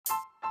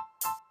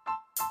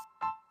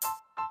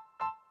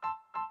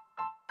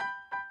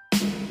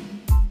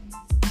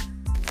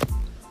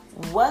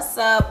What's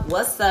up?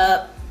 What's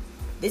up?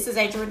 This is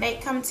Angel Renee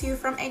coming to you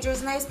from Angel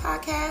Renee's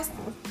podcast.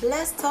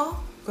 Let's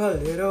talk a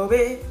little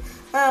bit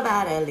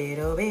about a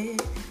little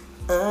bit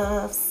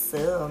of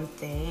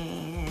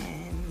something.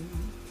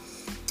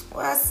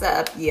 What's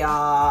up,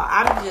 y'all?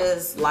 I'm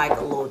just like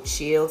a little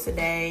chill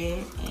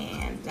today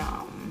and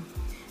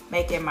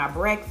making my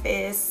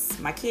breakfast.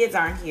 My kids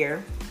aren't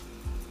here.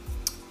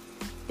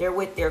 They're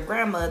with their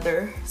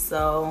grandmother,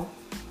 so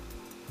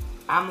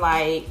I'm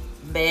like,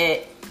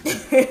 bet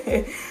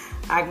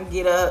I can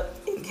get up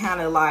and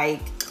kind of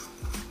like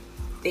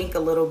think a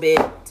little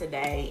bit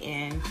today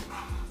and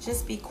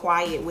just be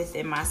quiet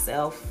within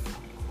myself.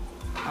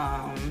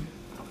 I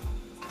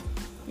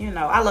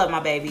love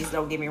my babies,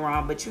 don't get me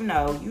wrong, but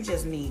you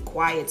just need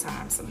quiet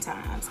time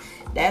sometimes.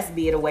 That's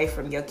be it away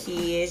from your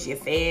kids, your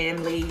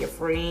family, your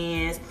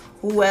friends,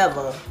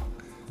 whoever,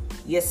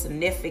 your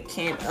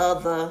significant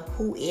other,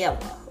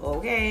 whoever,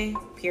 okay?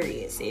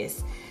 Period,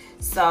 sis.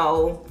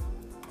 So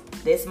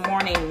this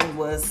morning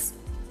was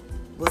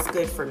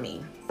good for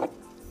me.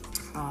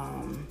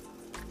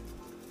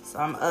 So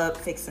I'm up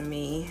fixing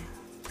me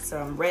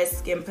some red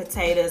skin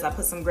potatoes. I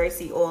put some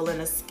grapeseed oil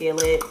in a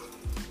skillet,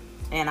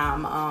 and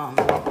I'm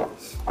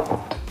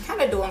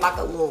kind of doing like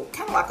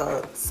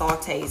a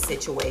saute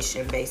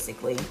situation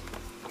basically.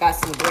 Got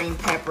some green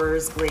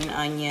peppers, green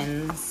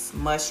onions,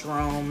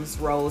 mushrooms,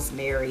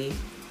 rosemary,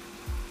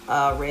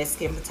 red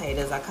skin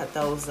potatoes. I cut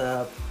those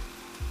up,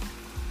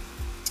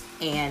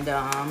 and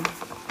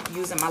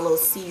using my little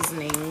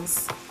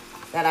seasonings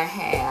that I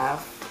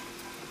have.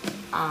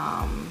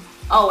 And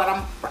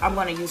I'm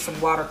going to use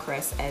some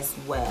watercress as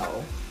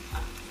well.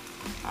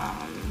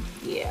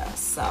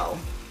 So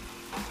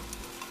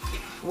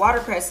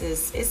watercress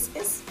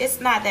it's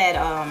not that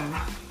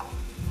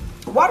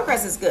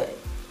watercress is good.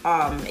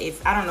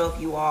 If I don't know if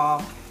you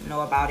all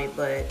know about it,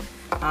 but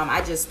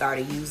I just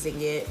started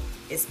using it.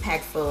 It's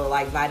packed full of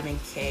like vitamin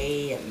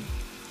K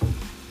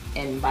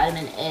and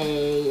vitamin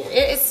A.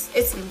 It's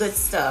some good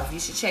stuff. You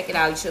should check it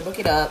out. You should look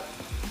it up.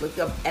 Look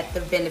up at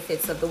the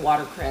benefits of the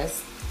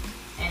watercress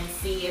and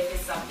see if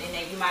it's something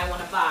that you might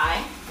want to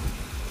buy.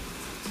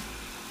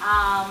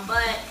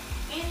 But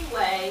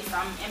anyway, so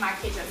I'm in my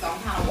kitchen, so I'm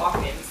kind of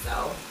walking.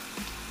 So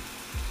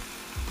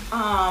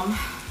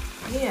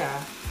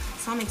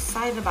so I'm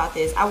excited about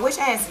this. I wish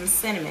I had some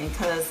cinnamon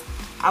because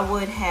I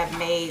would have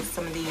made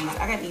some of these.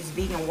 I got these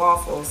vegan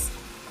waffle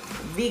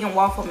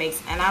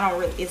mix, and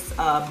it's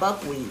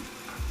buckwheat,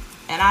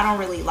 and I don't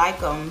really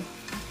like them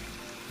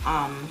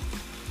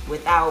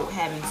without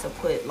having to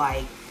put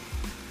like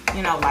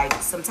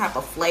some type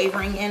of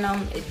flavoring in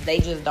them. They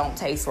just don't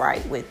taste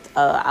right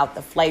without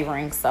the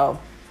flavoring. So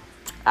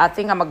I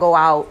think I'm gonna go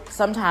out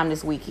sometime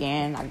this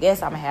weekend. I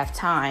guess I'm gonna have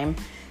time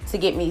to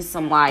get me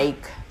some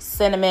like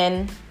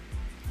cinnamon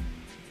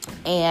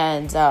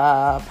and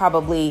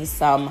probably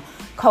some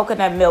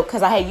coconut milk,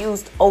 because I had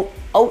used oat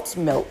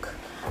milk,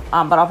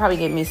 but I'll probably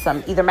get me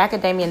some either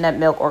macadamia nut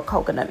milk or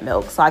coconut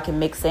milk so I can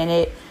mix in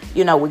it.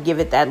 Would give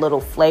it that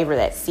little flavor,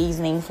 that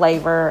seasoning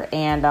flavor,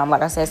 and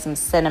like I said, some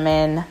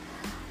cinnamon,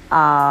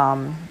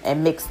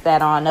 and mix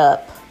that on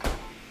up.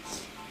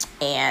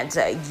 And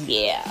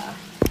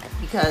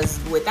because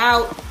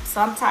without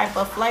some type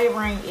of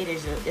flavoring,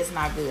 it's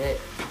not good.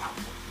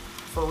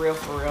 For real.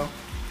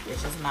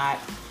 It's just not.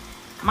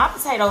 My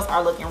potatoes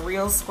are looking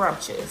real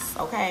scrumptious,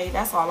 okay?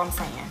 That's all I'm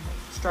saying.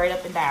 Straight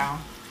up and down.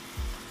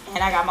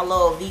 And I got my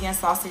little vegan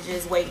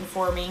sausages waiting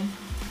for me.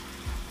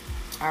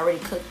 I already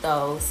cooked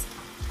those.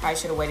 Probably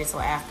should have waited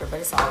till after, but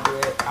it's all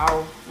good.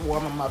 I'll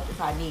warm them up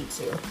if I need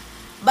to.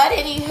 But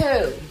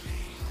anywho,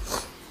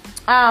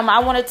 I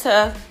wanted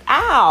to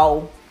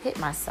hit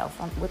myself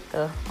on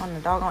the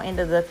doggone end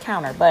of the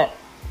counter, but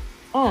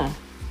I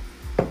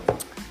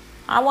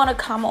want to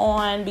come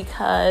on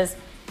because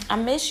I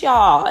miss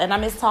y'all and I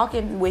miss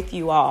talking with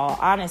you all.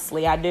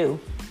 Honestly, I do.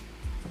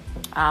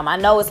 I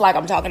know it's like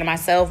I'm talking to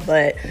myself,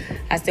 but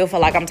I still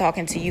feel like I'm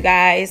talking to you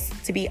guys,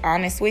 to be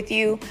honest with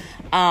you.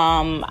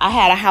 I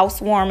had a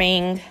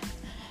housewarming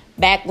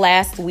back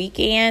last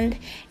weekend,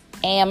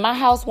 and my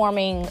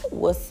housewarming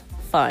was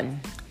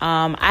fun.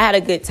 I had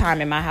a good time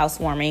in my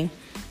housewarming,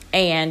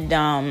 and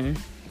I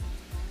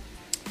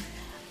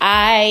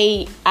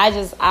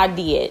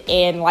did.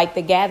 And like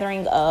the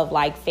gathering of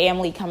like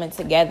family coming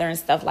together and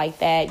stuff like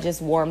that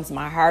just warms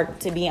my heart,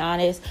 to be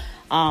honest.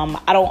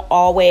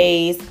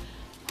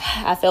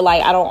 I feel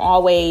like I don't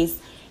always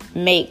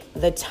make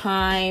the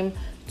time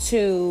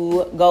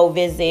to go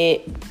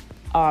visit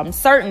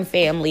certain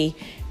family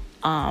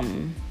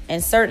and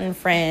certain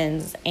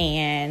friends,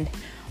 and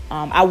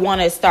I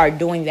want to start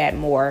doing that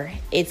more.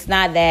 It's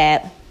not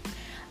that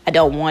I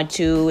don't want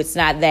to. It's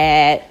not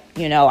that,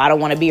 I don't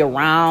want to be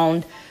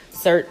around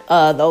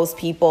those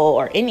people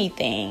or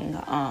anything.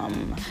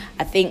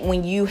 I think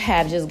when you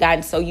have just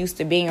gotten so used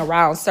to being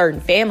around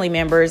certain family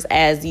members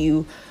as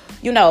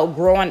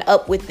growing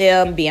up with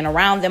them, being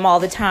around them all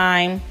the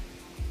time,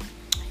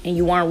 and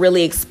you weren't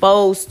really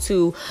exposed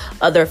to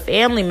other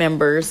family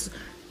members,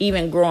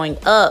 even growing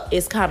up,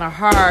 it's kind of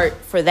hard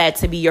for that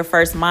to be your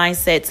first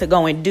mindset to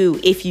go and do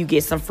if you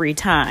get some free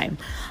time.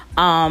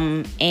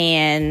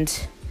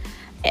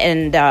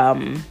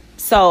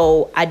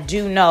 So I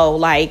do know,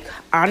 like,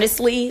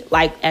 honestly,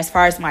 like, as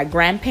far as my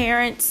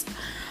grandparents,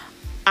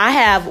 I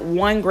have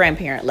one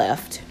grandparent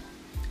left.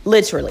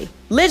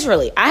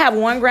 Literally, I have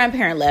one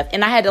grandparent left.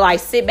 And I had to, like,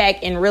 sit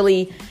back and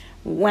really,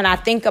 when I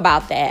think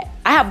about that,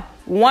 I have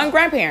one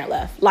grandparent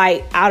left.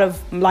 Like, out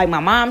of, like, my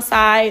mom's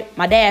side,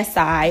 my dad's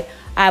side,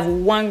 I have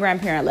one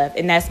grandparent left.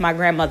 And that's my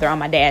grandmother on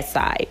my dad's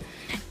side.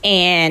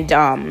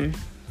 And,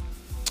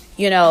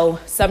 you know,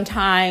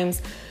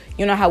 sometimes,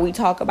 you know how we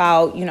talk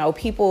about, you know,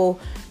 people,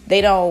 they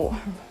don't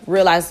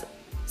realize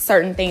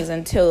certain things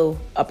until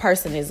a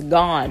person is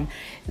gone,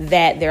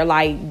 that they're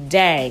like,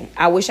 dang,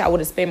 I wish I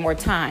would have spent more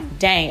time.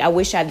 Dang, I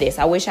wish I this,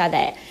 I wish I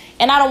that.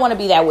 And I don't want to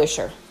be that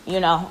wisher, you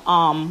know,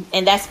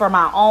 and that's for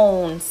my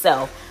own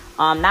self,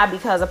 not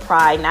because of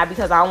pride, not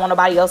because I don't want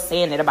nobody else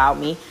saying it about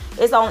me.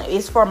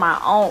 It's for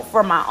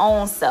my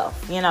own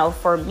self, you know,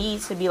 for me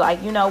to be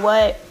like, you know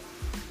what,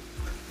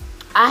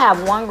 I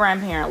have one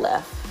grandparent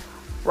left,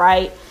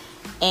 right?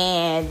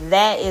 And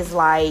that is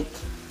like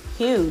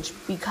huge,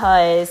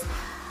 because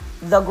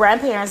the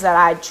grandparents that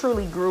I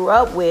truly grew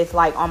up with,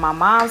 like on my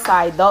mom's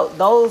side,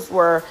 those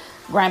were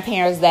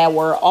grandparents that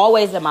were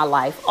always in my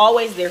life,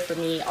 always there for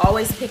me,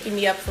 always picking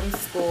me up from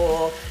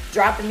school,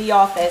 dropping me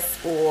off at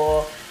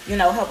school, you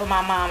know, helping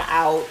my mom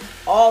out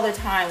all the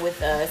time with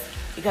us,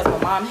 because my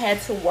mom had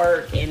to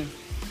work and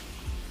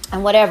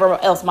whatever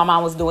else my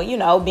mom was doing, you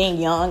know, being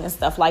young and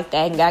stuff like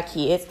that, and got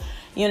kids,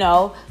 you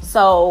know.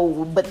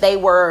 So, but they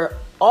were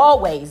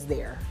always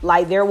there.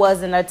 Like, there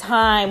wasn't a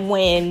time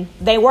when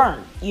they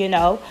weren't, you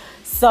know.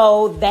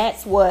 So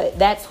that's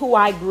who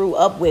I grew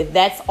up with.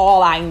 That's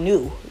all I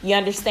knew. You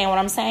understand what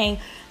I'm saying?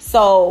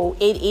 So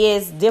it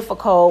is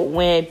difficult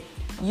when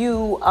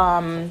you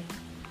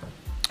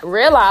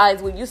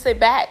realize, when you sit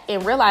back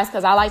and realize,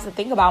 because I like to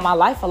think about my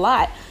life a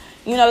lot.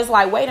 You know, it's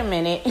like, wait a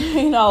minute,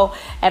 you know,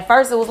 at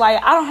first it was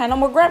like, I don't have no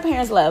more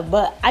grandparents left,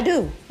 but I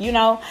do, you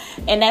know,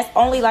 and that's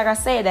only, like I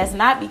said, that's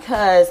not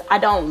because I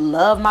don't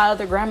love my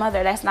other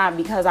grandmother. That's not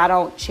because I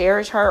don't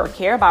cherish her or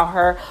care about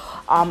her.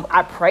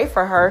 I pray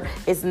for her.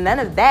 It's none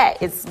of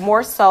that. It's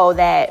more so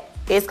that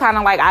it's kind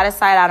of like out of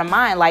sight, out of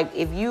mind. Like,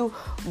 if you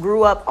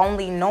grew up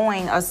only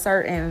knowing your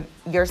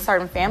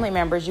certain family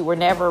members, you were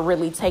never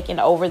really taken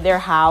over their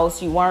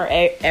house. You weren't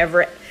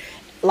ever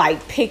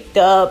like picked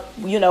up,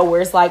 you know,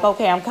 where it's like,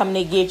 okay, I'm coming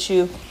to get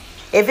you.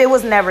 If it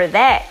was never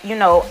that, you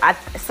know,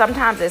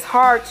 sometimes it's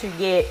hard to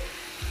get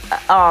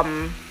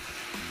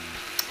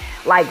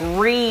like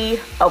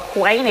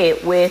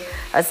reacquainted with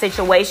a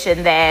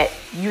situation that,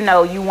 you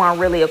know, you weren't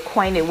really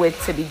acquainted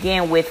with to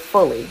begin with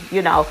fully,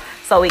 you know.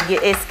 So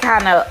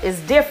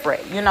it's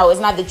different, you know. It's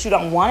not that you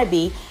don't want to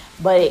be,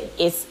 but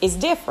it's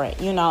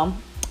different, you know.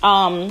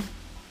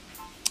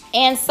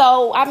 And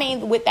so, I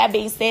mean, with that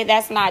being said,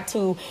 that's not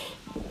to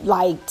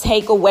like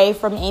take away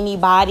from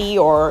anybody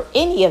or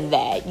any of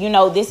that. You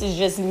know, this is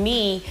just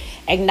me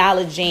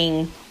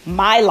acknowledging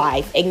my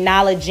life,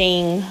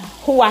 acknowledging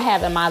who I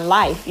have in my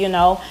life, you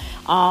know,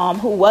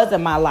 who was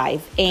in my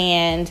life.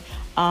 And,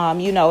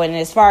 you know, and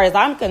as far as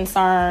I'm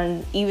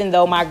concerned, even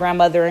though my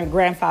grandmother and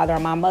grandfather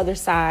on my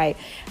mother's side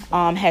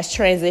has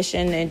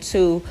transitioned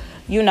into,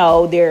 you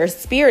know, their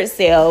spirit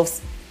selves,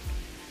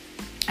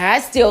 I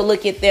still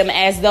look at them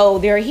as though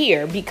they're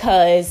here,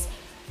 because,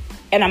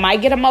 and I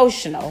might get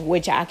emotional,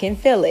 which I can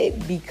feel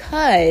it,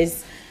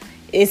 because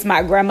it's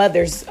my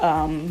grandmother's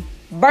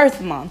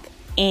birth month.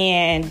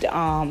 And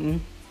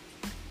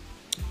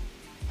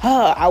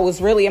I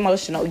was really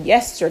emotional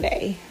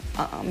yesterday.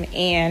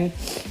 And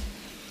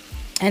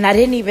I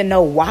didn't even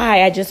know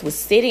why. I just was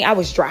sitting. I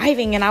was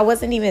driving, and I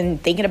wasn't even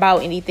thinking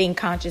about anything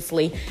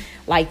consciously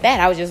like that.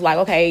 I was just like,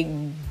 okay,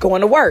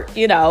 going to work,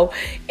 you know.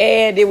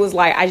 And it was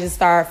like I just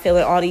started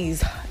feeling all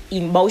these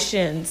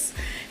emotions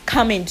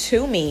coming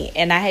to me,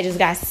 and I had just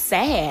got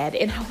sad,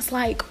 and I was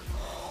like,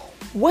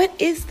 what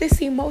is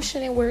this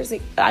emotion, and where is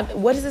it?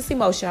 What is this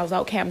emotion? I was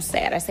like, okay, I'm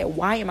sad. I said,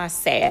 why am I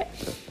sad?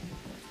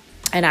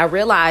 And I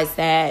realized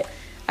that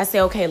I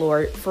said, okay,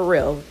 Lord, for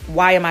real,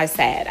 why am I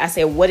sad? I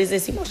said, what is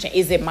this emotion?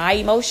 Is it my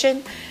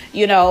emotion?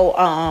 You know,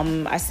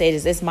 I said,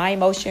 is this my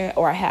emotion,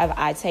 or have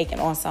I taken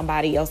on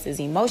somebody else's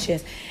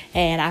emotions?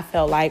 And I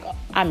felt like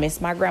I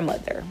missed my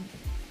grandmother,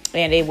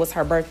 and it was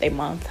her birthday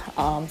month.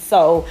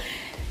 So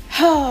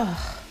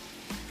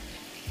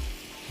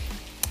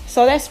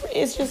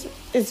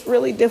it's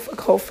really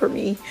difficult for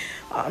me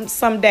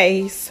some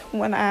days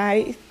when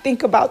I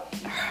think about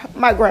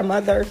my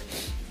grandmother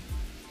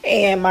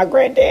and my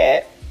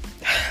granddad,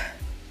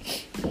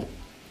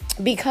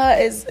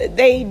 because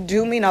they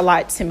do mean a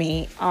lot to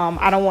me.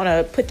 I don't want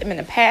to put them in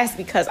the past,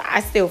 because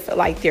I still feel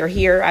like they're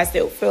here. I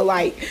still feel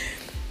like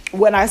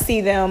when I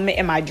see them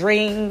in my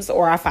dreams,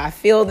 or if I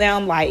feel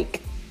them,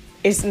 like,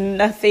 it's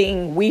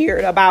nothing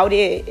weird about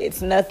it.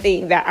 It's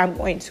nothing that I'm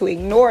going to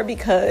ignore,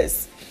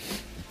 because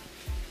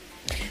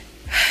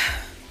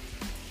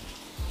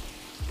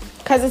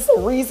it's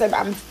the reason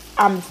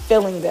I'm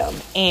feeling them.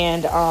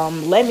 And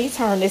let me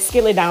turn this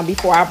skillet down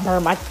before I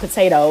burn my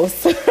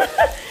potatoes.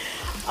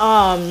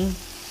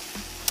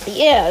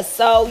 Yeah,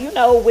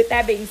 so, with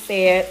that being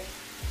said,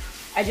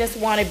 I just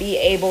want to be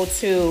able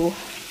to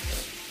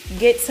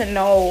get to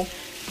know,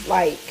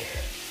 like,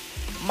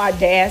 my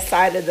dad's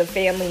side of the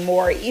family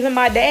more. Even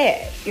my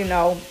dad,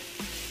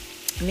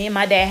 me and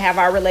my dad have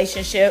our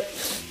relationship.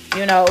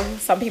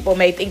 Some people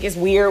may think it's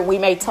weird. We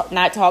may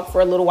not talk for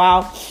a little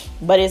while,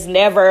 but it's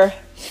never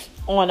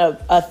on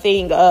a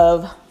thing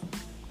of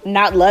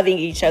not loving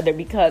each other,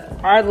 because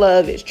our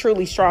love is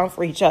truly strong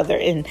for each other.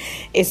 And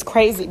it's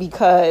crazy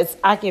because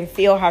I can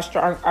feel how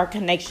strong our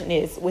connection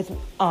is with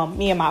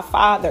me and my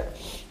father.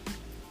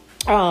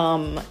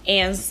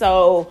 And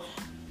so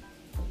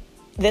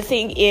the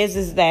thing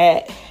is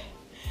that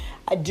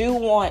I do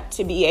want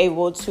to be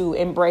able to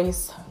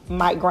embrace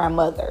my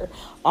grandmother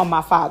on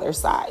my father's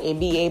side and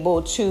be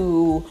able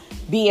to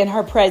be in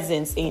her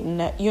presence.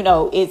 And,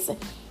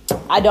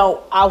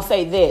 I'll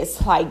say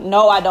this, like,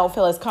 no, I don't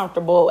feel as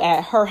comfortable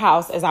at her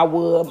house as I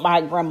would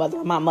my grandmother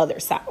on my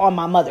mother's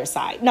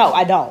side. No,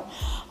 I don't.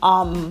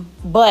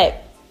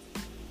 But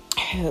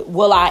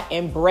will I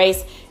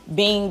embrace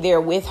being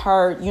there with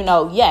her?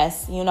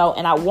 Yes,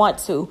 and I want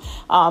to,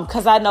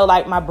 because I know,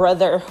 like, my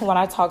brother, when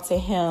I talk to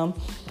him,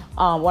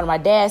 one of my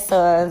dad's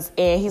sons,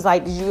 and he's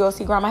like, did you go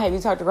see grandma? Have you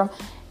talked to grandma?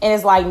 And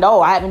it's like,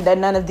 no, I haven't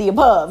done none of the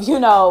above.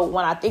 When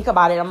I think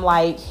about it, I'm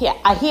like, he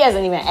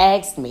hasn't even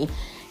asked me,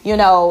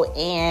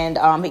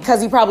 and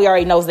because he probably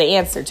already knows the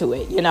answer to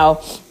it,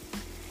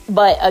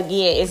 But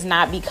again, it's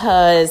not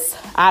because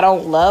I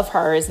don't love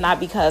her. It's not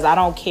because I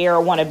don't care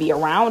or want to be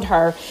around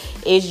her.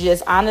 It's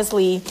just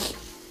honestly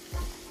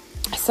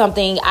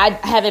something I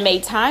haven't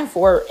made time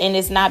for. And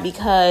it's not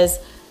because,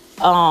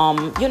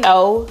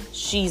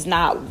 she's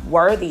not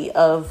worthy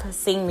of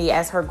seeing me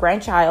as her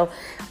grandchild.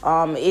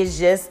 It's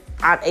just,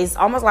 it's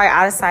almost like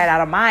out of sight,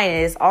 out of mind.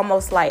 And it's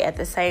almost like at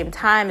the same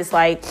time, it's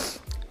like,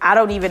 I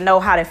don't even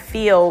know how to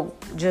feel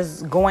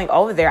just going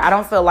over there. I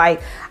don't feel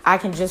like I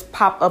can just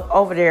pop up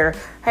over there.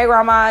 Hey,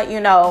 grandma,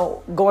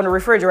 go in the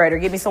refrigerator,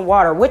 give me some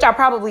water, which I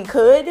probably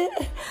could,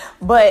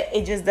 but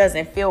it just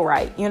doesn't feel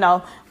right,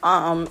 but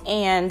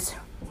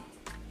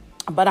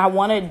I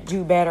want to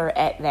do better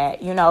at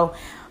that,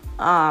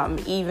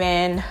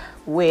 even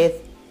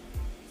with,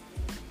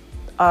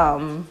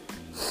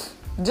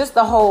 just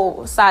the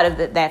whole side of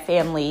that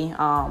family,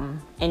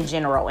 in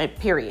general, and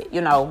period,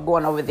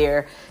 going over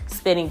there,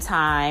 spending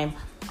time,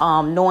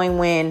 knowing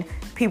when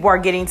people are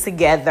getting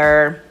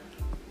together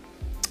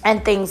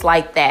and things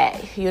like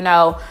that,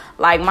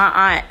 like my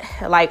aunt,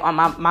 like on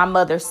my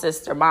mother's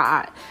sister, my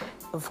aunt,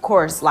 of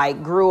course, like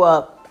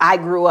I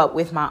grew up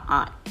with my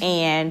aunt,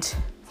 and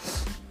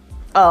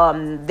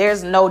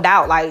there's no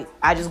doubt, like,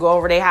 I just go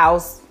over their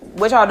house,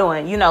 what y'all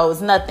doing?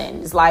 It's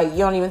nothing. It's like, you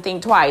don't even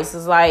think twice.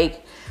 It's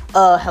like,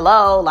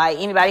 hello, like,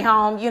 anybody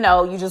home? You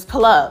just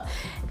pull up.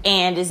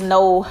 And there's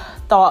no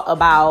thought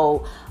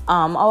about,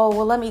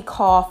 let me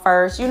call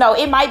first.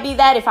 It might be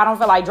that if I don't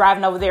feel like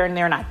driving over there and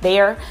they're not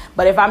there.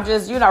 But if I'm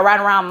just,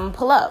 riding around and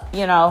pull up,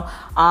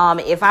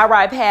 if I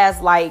ride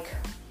past, like,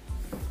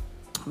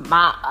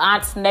 my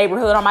aunt's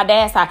neighborhood on my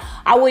dad's side,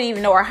 I wouldn't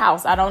even know her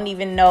house. I don't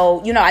even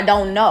know, I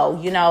don't know,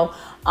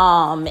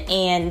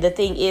 and the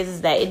thing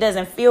is that it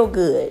doesn't feel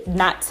good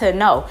not to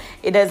know.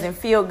 It doesn't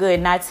feel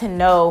good not to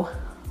know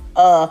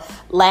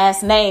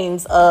last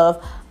names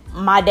of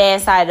my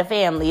dad's side of the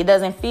family. It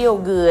doesn't feel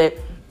good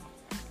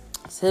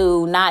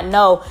to not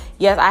know.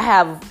 Yes, I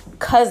have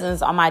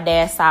cousins on my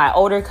dad's side,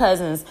 older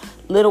cousins,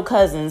 little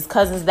cousins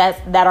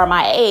that are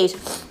my age.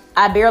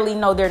 I barely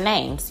know their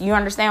names. You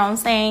understand what I'm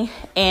saying?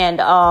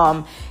 And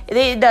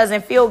it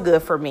doesn't feel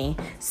good for me.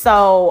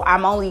 So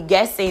I'm only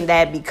guessing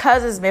that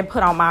because it's been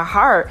put on my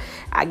heart,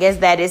 I guess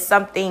that is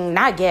something,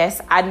 not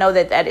guess, I know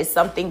that is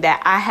something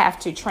that I have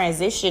to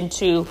transition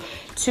to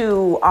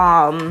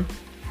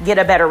get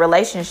a better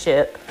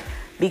relationship,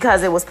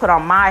 because it was put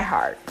on my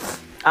heart.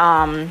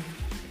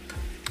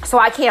 So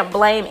I can't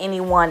blame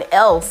anyone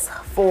else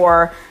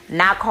for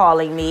not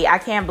calling me. I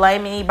can't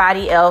blame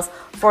anybody else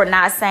for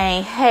not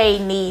saying, hey,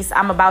 niece,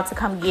 I'm about to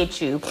come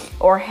get you.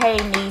 Or, hey,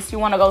 niece, you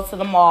want to go to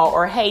the mall?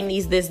 Or, hey,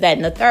 niece, this, that,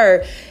 and the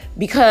third.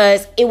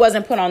 Because it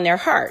wasn't put on their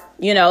heart.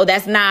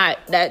 That's not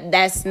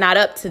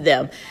up to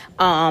them.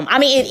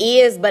 It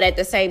is, but at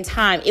the same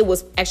time, it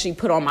was actually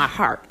put on my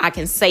heart. I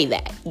can say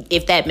that,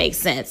 if that makes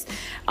sense.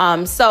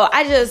 So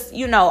I just,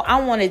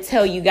 I want to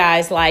tell you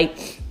guys,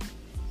 like,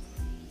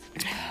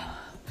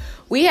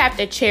 we have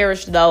to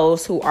cherish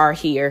those who are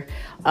here,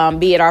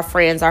 be it our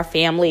friends, our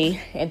family,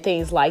 and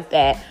things like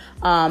that.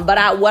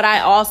 But what I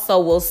also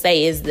will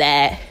say is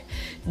that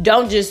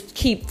don't just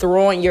keep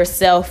throwing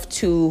yourself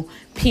to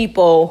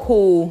people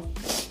who,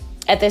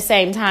 at the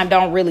same time,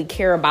 don't really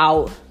care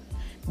about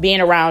being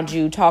around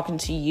you, talking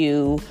to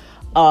you,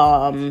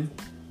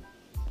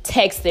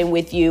 texting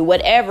with you,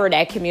 whatever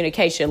that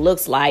communication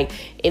looks like.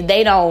 If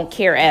they don't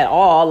care at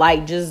all,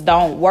 like, just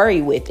don't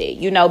worry with it,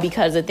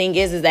 because the thing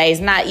is that it's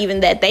not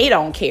even that they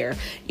don't care.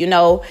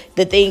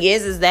 The thing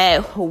is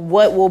that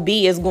what will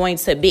be is going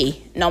to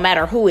be, no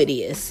matter who it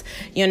is.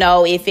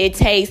 If it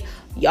takes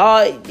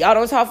y'all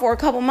don't talk for a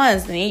couple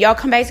months and then y'all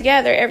come back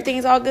together,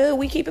 everything's all good,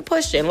 we keep it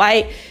pushing.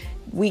 Like,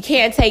 we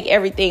can't take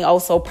everything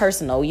so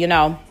personal,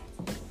 And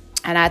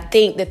I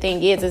think the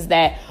thing is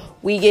that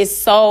we get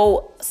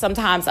so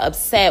sometimes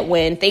upset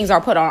when things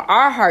are put on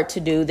our heart to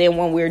do, then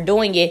when we're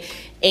doing it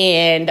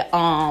and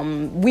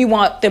we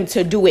want them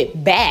to do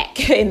it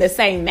back in the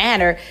same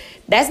manner.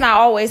 That's not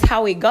always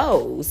how it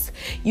goes.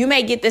 You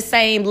may get the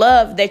same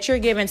love that you're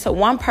giving to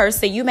one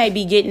person. You may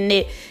be getting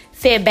it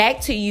fed back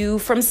to you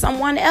from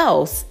someone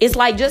else. It's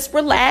like, just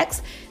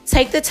relax.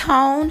 Take the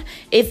tone.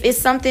 If it's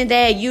something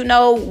that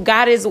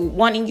God is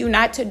wanting you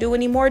not to do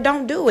anymore,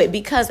 don't do it,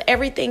 because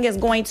everything is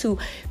going to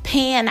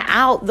pan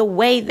out the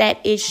way that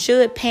it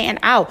should pan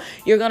out.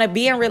 You're going to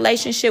be in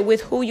relationship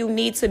with who you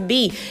need to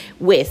be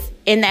with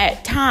in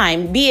that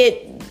time, be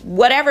it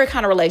whatever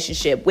kind of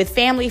relationship, with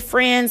family,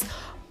 friends,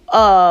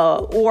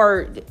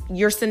 or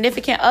your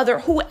significant other,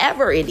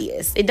 whoever it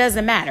is. It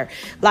doesn't matter.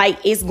 Like,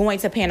 it's going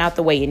to pan out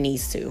the way it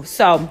needs to.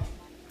 So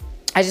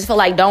I just feel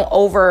like don't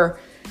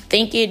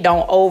overthink it.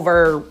 Don't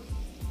overdo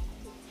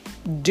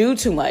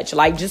too much.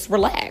 Like, just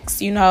relax.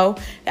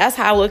 That's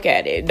how I look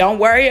at it. Don't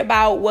worry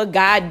about what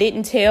God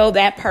didn't tell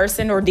that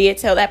person or did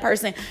tell that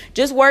person.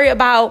 Just worry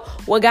about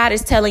what God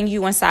is telling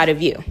you inside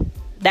of you.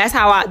 That's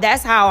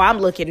how I'm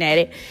looking at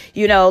it.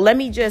 Let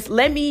me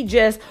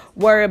just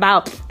worry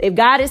about, if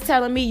God is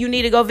telling me you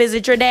need to go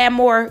visit your dad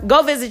more,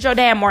 go visit your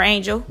dad more,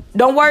 Angel.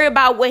 Don't worry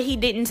about what he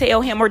didn't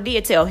tell him or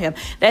did tell him.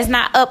 That's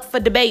not up for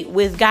debate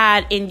with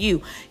God and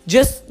you.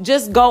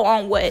 Just go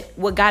on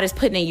what God is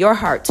putting in your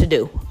heart to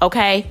do.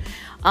 Okay.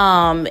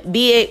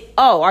 Be it,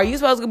 are you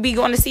supposed to be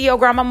going to see your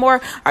grandma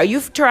more?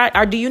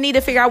 Or do you need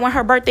to figure out when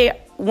her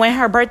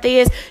birthday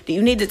is? Do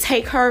you need to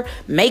take her,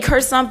 make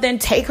her something,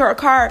 take her a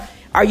card?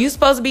 Are you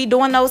supposed to be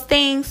doing those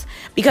things?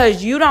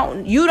 Because you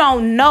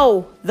don't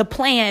know the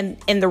plan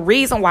and the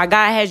reason why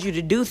God has you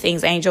to do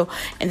things, Angel.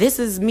 And this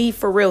is me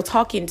for real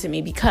talking to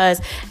me,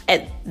 because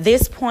at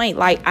this point,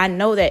 like, I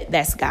know that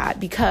that's God.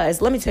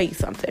 Because let me tell you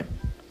something.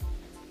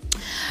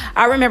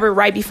 I remember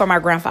right before my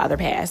grandfather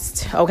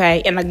passed.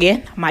 Okay. And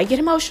again, I might get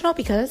emotional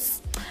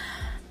because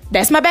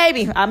that's my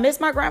baby. I miss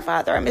my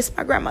grandfather. I miss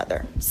my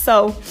grandmother.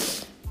 So,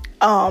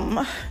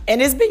 and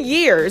it's been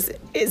years.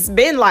 It's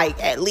been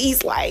at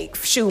least my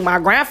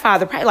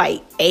grandfather,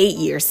 probably 8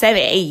 years,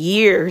 7, 8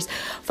 years.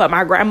 For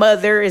my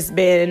grandmother, it's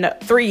been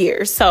 3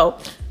 years. So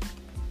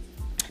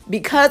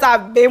because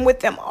I've been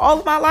with them all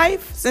of my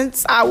life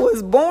since I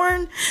was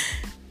born,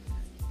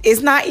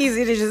 it's not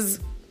easy to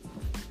just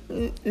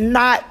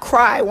not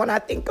cry when I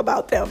think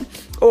about them.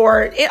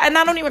 And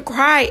I don't even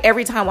cry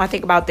every time I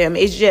think about them.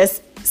 It's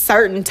just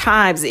certain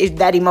times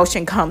that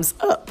emotion comes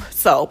up.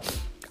 So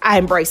I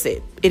embrace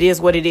it. It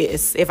is what it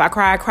is. If I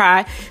cry, I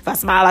cry. If I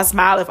smile, I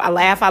smile. If I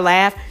laugh, I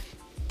laugh.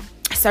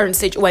 Certain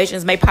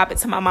situations may pop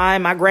into my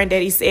mind. My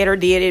granddaddy said or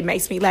did. It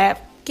makes me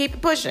laugh. Keep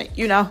it pushing,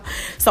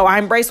 So I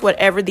embrace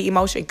whatever the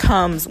emotion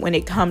comes when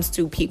it comes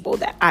to people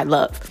that I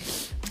love,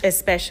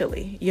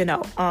 especially,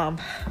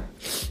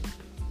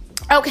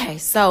 Okay,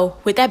 so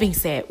with that being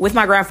said, with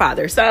my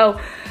grandfather. So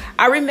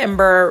I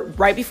remember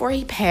right before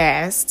he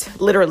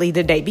passed, literally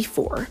the day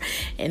before,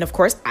 and of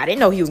course, I didn't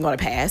know he was going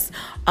to pass.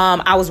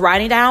 I was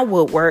riding down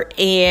Woodward,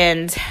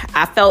 and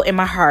I felt in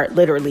my heart,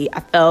 literally,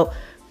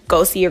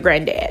 go see your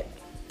granddad.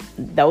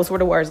 Those were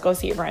the words, go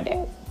see your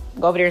granddad.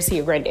 Go over there and see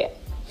your granddad.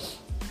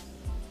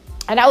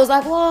 And I was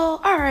like,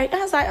 well, all right. I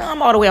was like,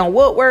 I'm all the way on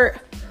Woodward.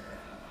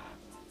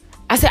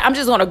 I said, I'm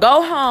just going to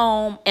go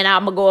home, and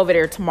I'm going to go over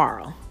there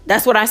tomorrow.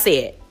 That's what I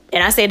said.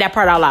 And I said that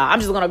part out loud.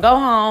 I'm just going to go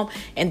home,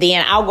 and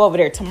then I'll go over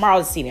there tomorrow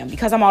to see them,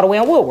 because I'm all the way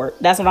on Woodward.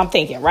 That's what I'm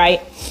thinking,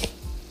 right?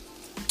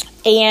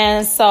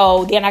 And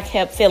so then I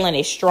kept feeling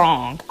it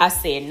strong. I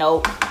said,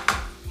 nope,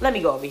 let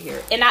me go over here.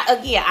 And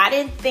I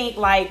didn't think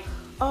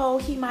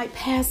he might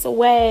pass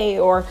away,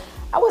 or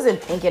I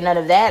wasn't thinking none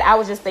of that. I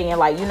was just thinking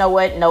you know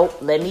what? Nope,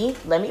 let me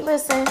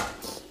listen.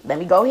 Let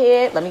me go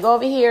ahead. Let me go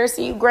over here,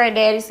 see you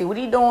granddaddy, see what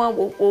he doing,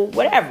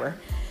 whatever.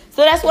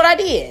 So that's what I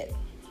did.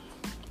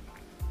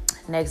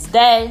 Next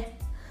day,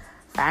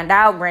 find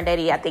out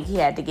granddaddy, I think he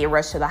had to get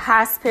rushed to the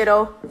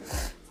hospital,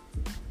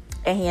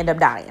 and he ended up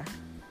dying.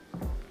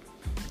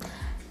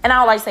 And I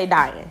don't like to say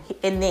dying.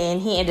 And then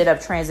he ended up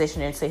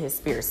transitioning to his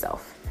spirit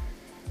self.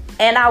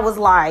 And I was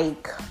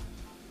like,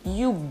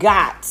 you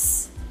got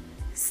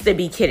to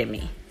be kidding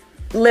me.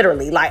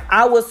 Literally.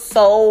 I was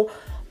so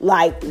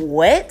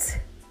what?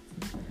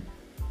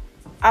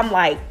 I'm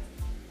like,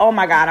 oh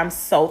my God, I'm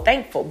so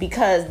thankful,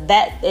 because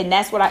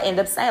that's what I end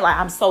up saying.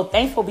 I'm so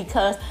thankful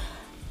because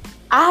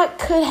I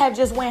could have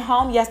just went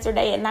home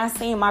yesterday and not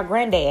seen my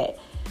granddad,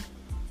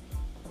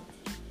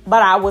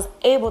 but I was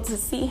able to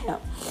see him.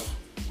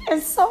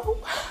 And so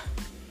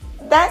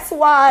that's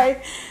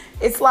why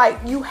it's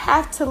you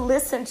have to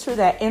listen to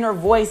that inner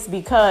voice,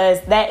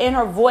 because that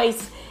inner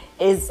voice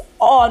is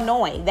all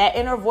knowing. That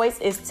inner voice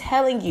is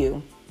telling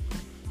you,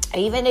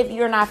 even if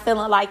you're not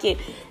feeling like it,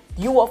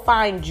 you will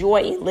find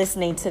joy in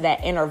listening to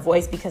that inner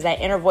voice, because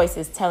that inner voice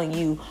is telling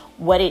you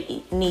what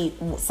it needs,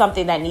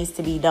 something that needs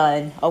to be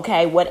done.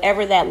 Okay,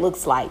 whatever that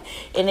looks like.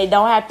 And it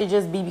don't have to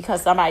just be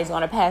because somebody's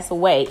going to pass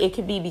away. It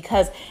could be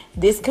because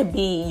this could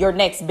be your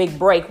next big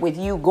break with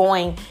you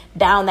going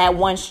down that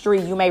one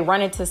street. You may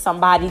run into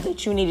somebody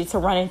that you needed to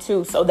run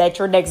into so that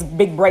your next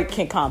big break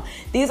can come.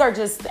 These are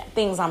just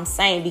things I'm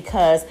saying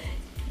because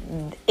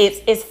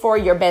it's for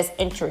your best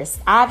interest.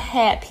 I've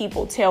had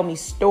people tell me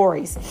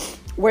stories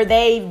where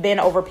they've been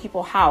over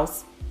people's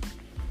house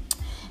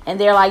and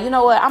they're like, you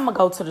know what, I'm gonna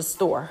go to the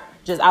store,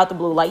 just out the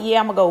blue, like, yeah,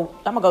 I'm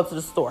gonna go to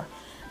the store,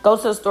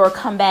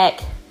 come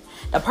back,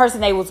 the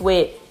person they was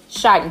with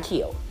shot and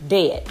killed,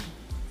 dead,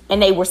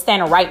 and they were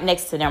standing right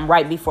next to them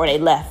right before they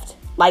left,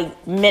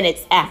 like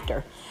minutes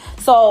after.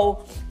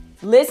 So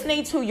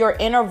listening to your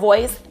inner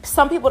voice,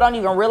 some people don't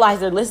even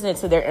realize they're listening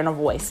to their inner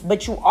voice,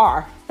 but you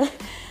are.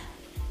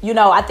 You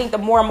know, I think the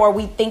more and more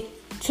we think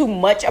too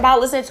much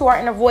about listening to our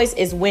inner voice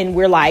is when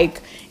we're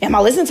like, am I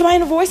listening to my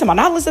inner voice? Am I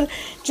not listening?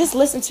 Just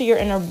listen to your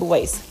inner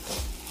voice.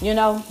 You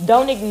know,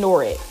 don't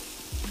ignore it.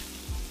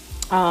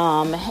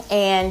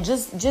 And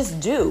just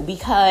do,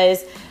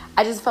 because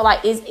I just feel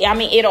like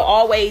it'll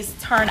always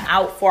turn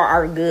out for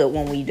our good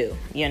when we do,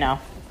 you know.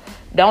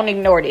 Don't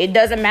ignore it. It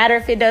doesn't matter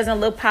if it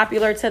doesn't look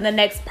popular to the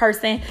next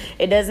person.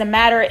 It doesn't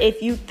matter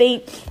if you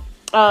think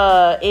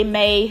it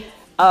may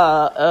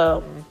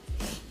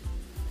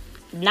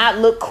not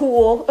look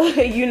cool,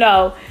 you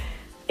know.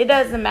 It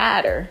doesn't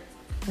matter,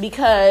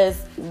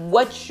 because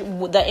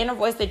the inner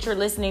voice that you're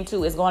listening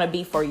to is going to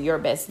be for your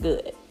best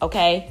good.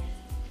 Okay.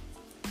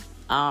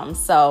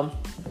 So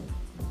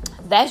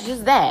that's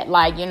just that.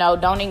 Like, you know,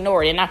 don't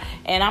ignore it.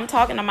 And I'm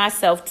talking to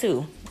myself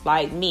too,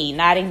 like me,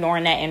 not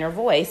ignoring that inner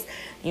voice.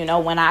 You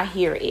know, when I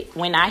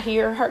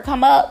hear her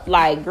come up,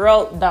 like,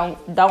 girl,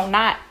 don't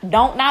not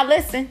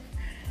listen,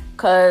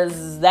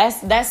 because that's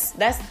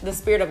the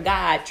Spirit of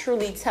God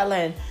truly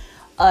telling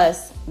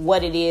us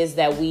what it is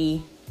that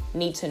we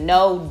need to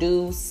know,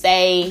 do,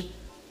 say,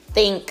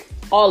 think,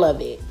 all of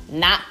it.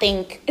 Not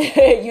think,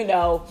 you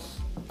know,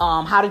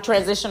 how to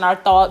transition our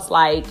thoughts.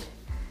 Like,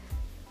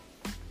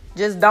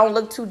 just don't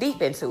look too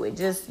deep into it.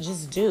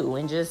 Just do,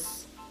 and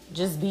just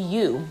be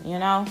you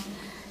know.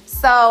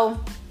 So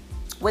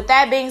with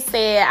that being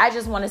said, I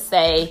just want to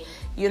say,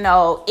 you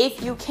know,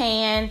 if you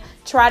can,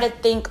 try to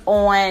think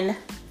on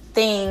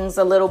things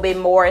a little bit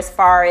more as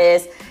far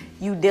as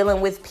you dealing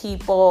with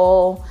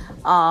people,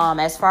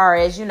 as far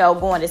as, you know,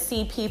 going to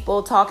see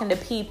people, talking to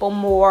people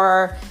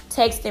more,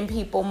 texting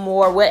people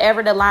more,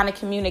 whatever the line of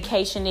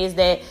communication is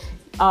that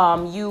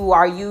you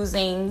are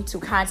using to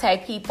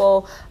contact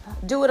people,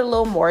 do it a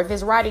little more. If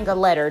it's writing a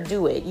letter,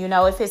 do it. You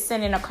know, if it's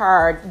sending a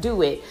card,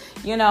 do it,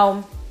 you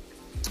know,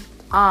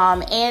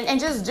 and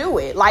just do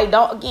it. Like,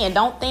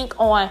 don't think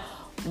on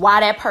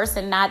why that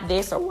person not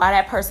this or why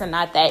that person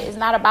not that. It's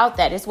not about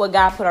that. It's what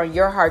God put on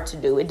your heart to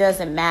do. It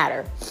doesn't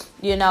matter,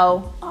 you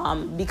know,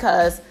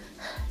 because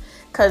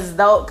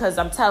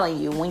I'm telling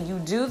you, when you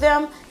do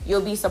them,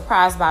 you'll be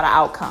surprised by the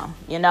outcome,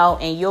 you know,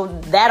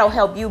 and that'll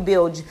help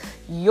build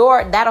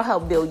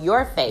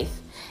your faith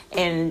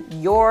in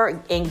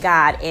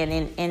God and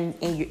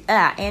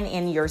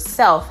in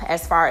yourself,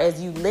 as far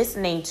as you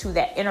listening to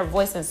that inner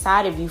voice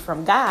inside of you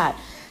from God,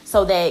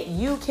 so that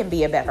you can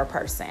be a better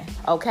person,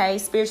 okay,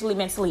 spiritually,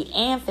 mentally,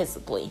 and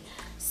physically.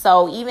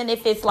 So even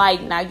if it's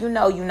like, now, you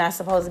know, you're not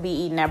supposed to be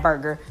eating that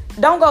burger,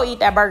 don't go eat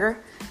that burger.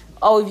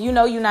 Oh, if you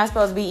know you're not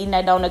supposed to be eating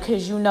that donut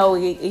because you know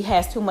it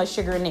has too much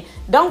sugar in it,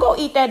 don't go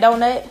eat that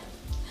donut.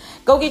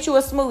 Go get you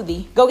a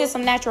smoothie. Go get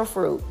some natural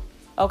fruit.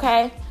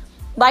 Okay?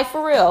 Like,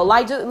 for real.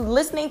 Like, just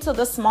listening to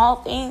the small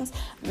things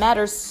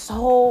matters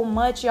so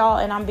much, y'all.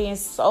 And I'm being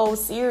so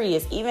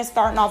serious. Even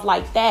starting off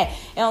like that.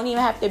 It don't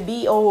even have to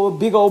be a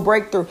big old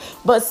breakthrough.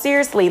 But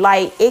seriously,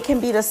 like, it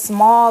can be the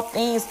small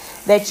things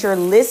that you're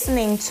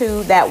listening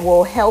to that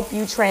will help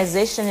you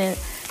transition and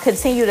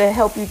continue to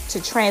help you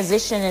to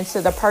transition into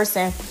the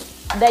person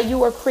that you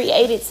were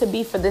created to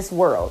be for this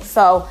world.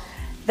 So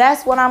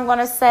that's what I'm going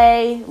to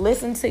say.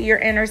 Listen to your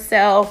inner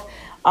self,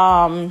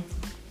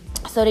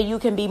 so that you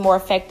can be more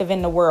effective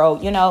in the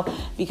world, you know,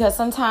 because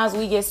sometimes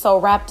we get so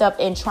wrapped up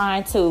in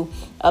trying to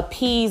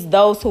appease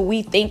those who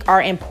we think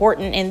are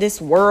important in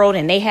this world,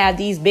 and they have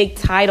these big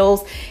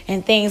titles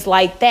and things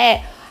like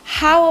that.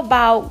 How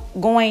about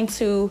going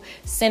to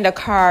send a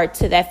card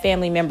to that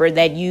family member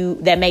that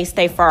may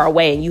stay far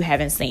away and you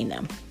haven't seen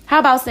them? How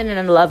about sending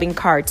a loving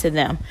card to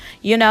them?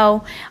 You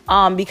know,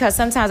 because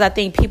sometimes I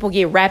think people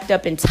get wrapped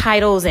up in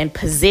titles and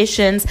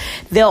positions.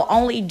 They'll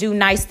only do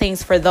nice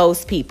things for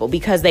those people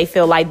because they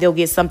feel like they'll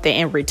get something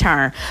in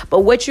return. But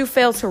what you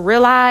fail to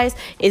realize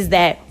is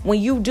that when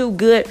you do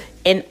good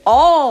in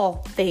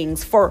all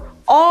things for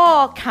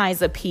all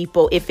kinds of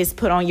people, if it's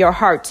put on your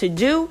heart to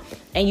do,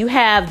 and you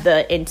have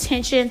the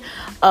intention,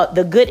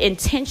 the good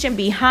intention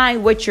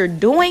behind what you're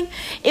doing,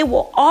 it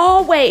will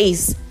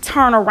always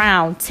turn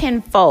around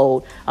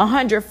tenfold,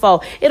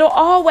 100-fold. It'll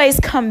always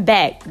come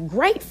back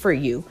great for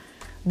you.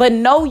 But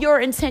know your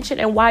intention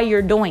and why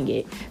you're doing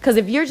it. Because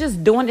if you're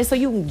just doing it so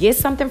you can get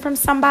something from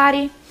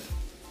somebody,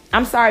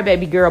 I'm sorry,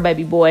 baby girl,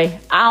 baby boy.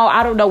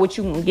 I don't know what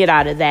you can get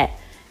out of that.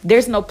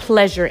 There's no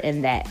pleasure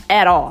in that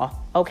at all.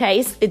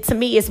 Okay, to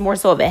me, it's more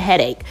so of a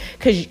headache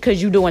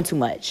because you're doing too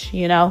much,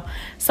 you know.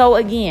 So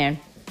again,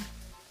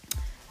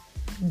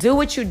 do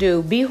what you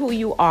do. Be who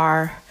you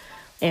are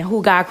and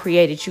who God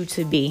created you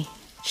to be.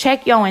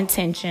 Check your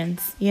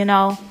intentions, you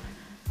know.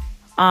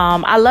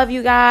 I love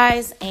you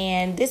guys,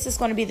 and this is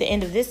going to be the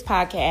end of this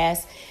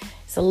podcast.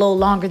 It's a little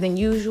longer than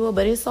usual,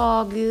 but it's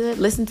all good.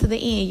 Listen to the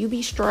end. You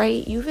be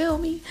straight. You feel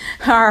me?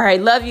 All right.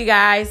 Love you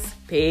guys.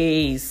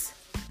 Peace.